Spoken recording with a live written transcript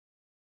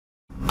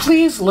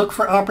Please look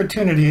for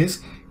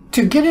opportunities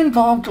to get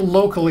involved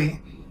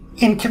locally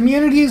in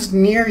communities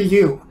near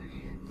you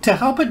to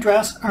help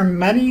address our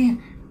many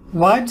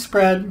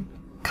widespread,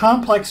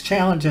 complex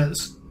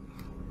challenges.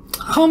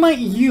 How might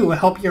you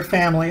help your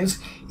families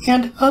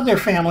and other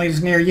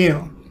families near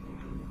you?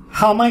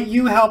 How might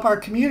you help our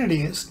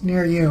communities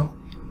near you?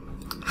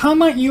 How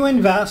might you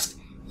invest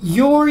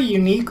your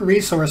unique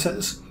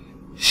resources,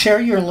 share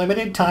your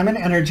limited time and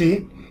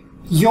energy,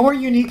 your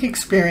unique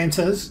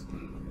experiences,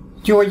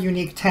 your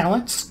unique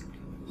talents,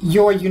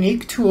 your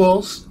unique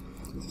tools,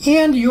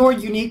 and your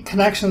unique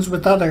connections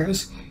with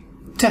others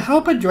to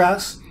help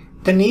address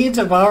the needs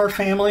of our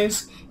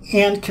families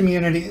and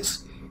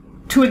communities,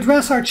 to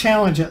address our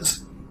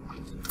challenges?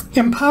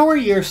 Empower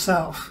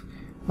yourself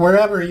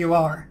wherever you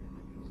are.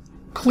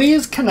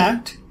 Please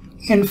connect,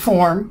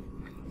 inform,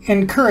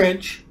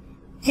 encourage,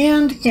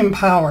 and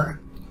empower.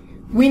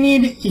 We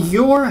need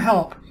your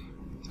help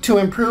to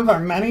improve our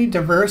many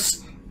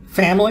diverse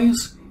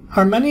families,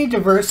 our many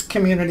diverse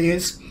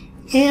communities,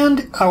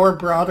 and our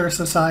broader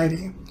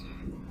society.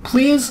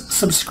 Please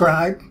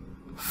subscribe,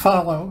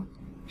 follow,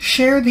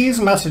 share these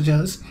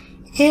messages,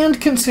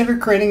 and consider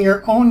creating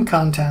your own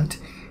content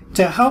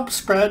to help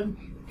spread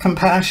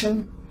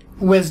compassion,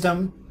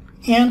 wisdom,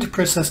 and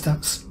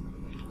persistence.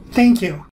 Thank you.